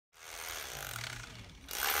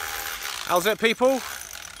How's it, people?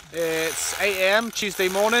 It's 8 AM Tuesday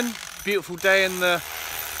morning. Beautiful day in the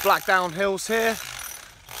Blackdown Hills here.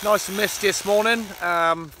 Nice and misty this morning.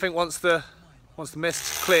 I think once the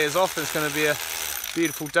mist clears off, it's going to be a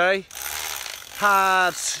beautiful day.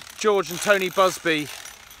 Had George and Tony Busby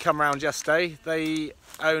come round yesterday. They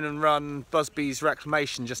own and run Busby's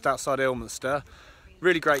Reclamation just outside Ilminster.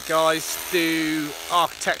 Really great guys. Do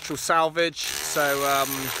architectural salvage, so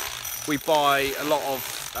we buy a lot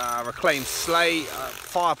of reclaimed slate,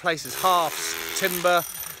 fireplaces, hearths, timber.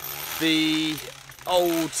 The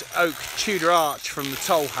old oak Tudor arch from the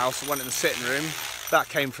toll house that went in the sitting room, that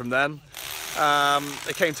came from them.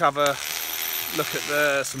 They came to have a look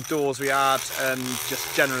at some doors we had and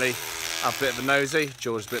just generally have a bit of a nosy.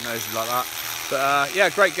 George's a bit nosy like that. But yeah,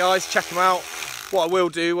 great guys, check them out. What I will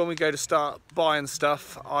do when we go to start buying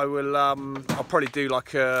stuff, I'll probably do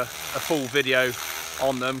like a full video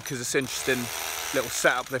on them because it's an interesting little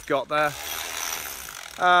setup they've got there.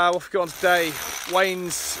 What have we got on today?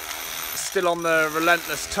 Wayne's still on the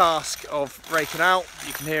relentless task of raking out.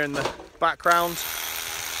 You can hear in the background.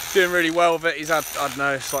 Doing really well with it. He's had, I don't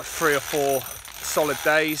know, it's like 3 or 4 solid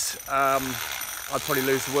days. I'd probably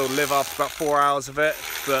lose the will to live after about 4 hours of it,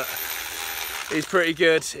 but he's pretty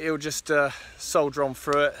good. He'll just soldier on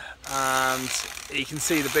through it, and he can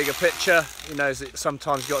see the bigger picture. He knows that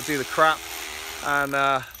sometimes you've got to do the crap, and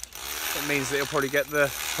it means that he'll probably get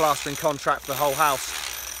the plastering contract for the whole house.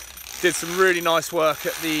 Did some really nice work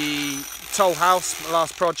at the toll house, my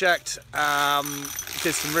last project.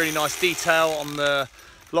 Did some really nice detail on the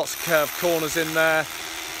lots of curved corners in there.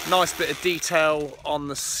 Nice bit of detail on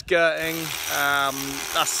the skirting.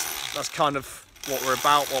 That's kind of what we're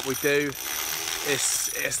about, what we do.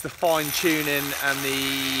 It's the fine tuning and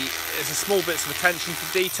it's the small bits of attention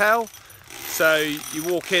to detail. So you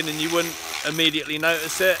walk in and you wouldn't immediately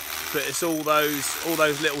notice it, but it's all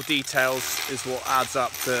those little details is what adds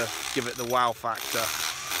up to give it the wow factor.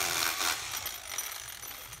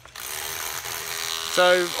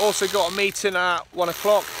 So also got a meeting at 1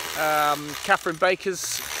 o'clock. Catherine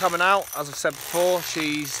Baker's coming out, as I've said before.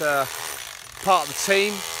 She's part of the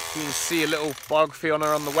team. You can see a little biography on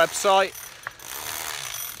her on the website.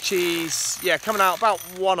 She's coming out about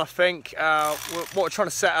 1, I think. What we're trying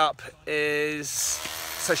to set up is,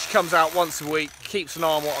 so she comes out once a week, keeps an eye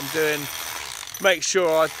on what I'm doing, make sure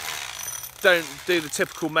I don't do the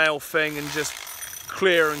typical male thing and just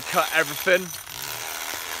clear and cut everything.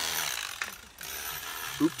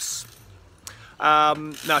 Oops.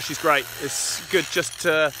 No, she's great. It's good just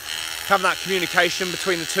to have that communication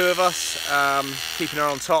between the two of us, keeping her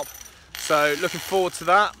on top. So looking forward to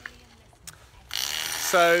that.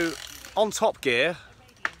 So on Top Gear,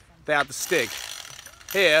 they had the Stig.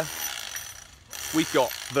 Here, we've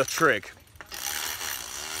got the Trig.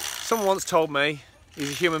 Someone once told me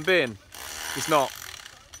he's a human being. He's not.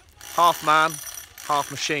 Half man,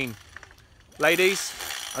 half machine. Ladies,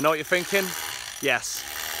 I know what you're thinking. Yes,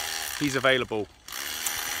 he's available.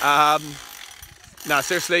 No,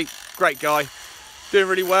 seriously, great guy. Doing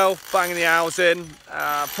really well, banging the hours in,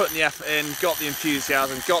 putting the effort in, got the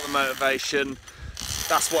enthusiasm, got the motivation.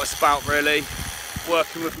 That's what it's about, really.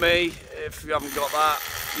 Working with me, if you haven't got that,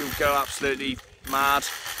 you'll go absolutely mad.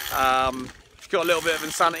 If you've got a little bit of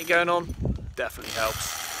insanity going on, definitely helps.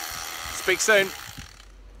 Speak soon.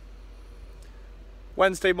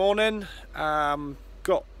 Wednesday morning,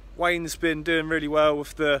 got Wayne's been doing really well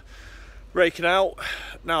with the raking out.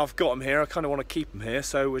 Now I've got him here, I kind of want to keep him here,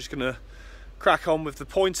 so we're just going to crack on with the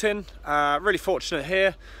pointing. Really fortunate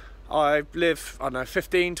here. I live, I don't know,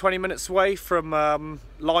 15-20 minutes away from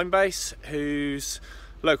Limebase, who's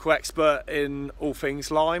local expert in all things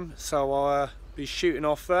lime, so I'll be shooting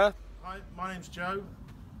off there. Hi, my name's Joe.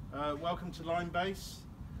 Welcome to Limebase.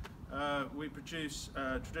 We produce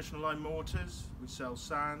traditional lime mortars. We sell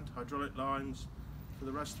sand, hydraulic limes for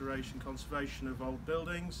the restoration, conservation of old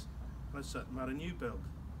buildings. Let's set them out a new build.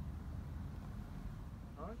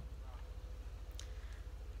 All right.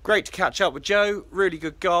 Great to catch up with Joe, really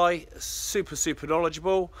good guy, super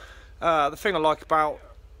knowledgeable. The thing I like about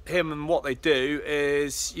him and what they do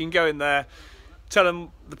is you can go in there, tell him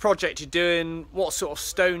the project you're doing, what sort of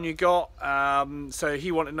stone you got. So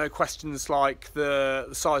he wanted no questions like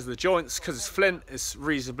the size of the joints, because it's flint, it's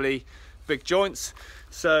reasonably big joints.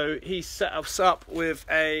 So he set us up with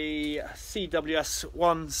a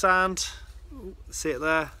CWS1 sand. See it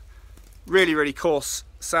there? Really coarse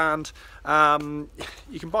sand.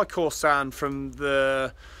 You can buy coarse sand from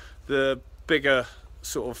the bigger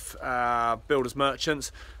sort of builders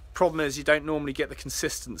merchants. Problem is you don't normally get the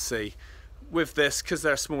consistency. With this, because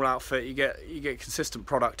they're a small outfit, you get consistent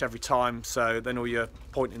product every time, so then all your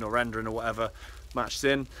pointing or rendering or whatever matches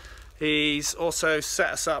in. He's also set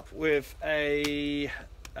us up with a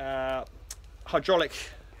hydraulic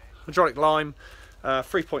lime,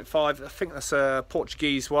 3.5. I think that's a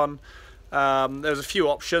Portuguese one. There's a few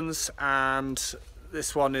options, and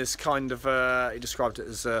this one is kind of, he described it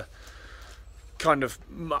as a kind of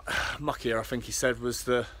muckier, I think he said was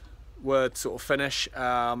the word, sort of finish,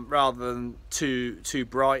 rather than too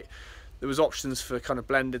bright. There was options for kind of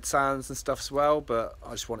blended sands and stuff as well, but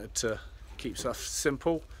I just wanted to keep stuff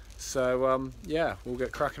simple. So yeah, we'll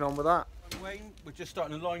get cracking on with that. Wayne, we're just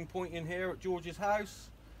starting a line pointing here at George's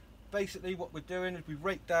house. Basically what we're doing is we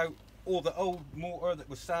raked out all the old mortar that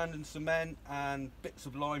was sand and cement and bits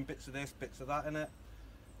of lime, bits of this, bits of that in it.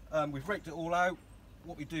 We've raked it all out.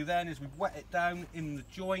 What we do then is we wet it down in the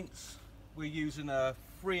joints. We're using a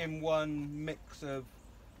 3-in-1 mix of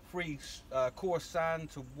 3 coarse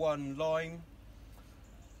sand to 1 lime.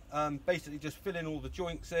 Basically just filling all the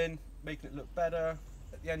joints in, making it look better.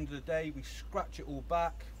 At the end of the day, we scratch it all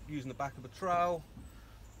back using the back of a trowel.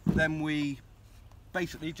 Then we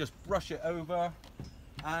basically just brush it over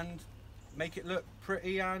and make it look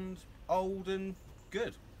pretty and old and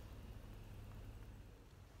good.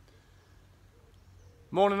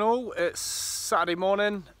 Morning all, it's Saturday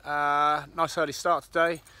morning, nice early start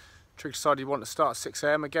today. Trigger decided he wanted to start at 6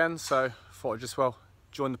 AM again, so thought I'd just well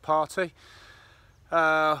join the party.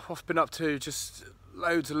 What I've been up to, just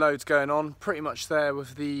loads and loads going on, pretty much there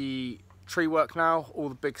with the tree work now. All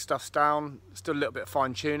the big stuff's down, still a little bit of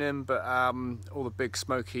fine tuning, but all the big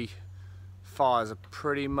smoky fires are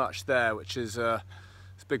pretty much there, which is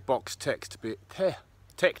it's a big box ticked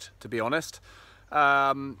to be honest.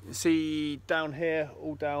 You see down here,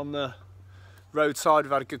 all down the roadside,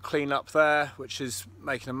 we've had a good clean up there, which is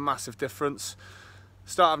making a massive difference.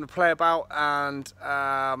 Start having to play about and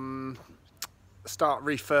start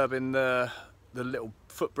refurbing the little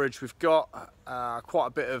footbridge we've got. Quite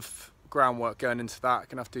a bit of groundwork going into that.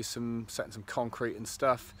 Gonna have to do setting some concrete and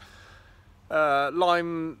stuff.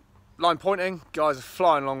 Line pointing, guys are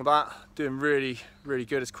flying along with that, doing really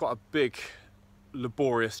good. It's quite a big,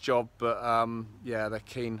 laborious job, but yeah, they're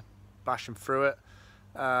keen, bashing through it.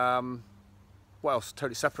 What else?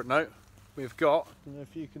 Totally separate note. We've got, I don't know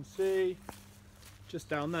if you can see, just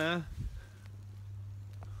down there,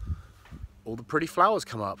 all the pretty flowers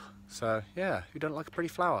come up. So yeah, who don't like a pretty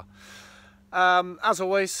flower? As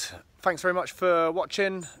always, thanks very much for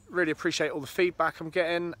watching. Really appreciate all the feedback I'm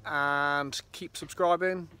getting, and keep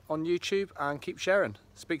subscribing on YouTube and keep sharing.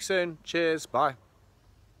 Speak soon. Cheers. Bye.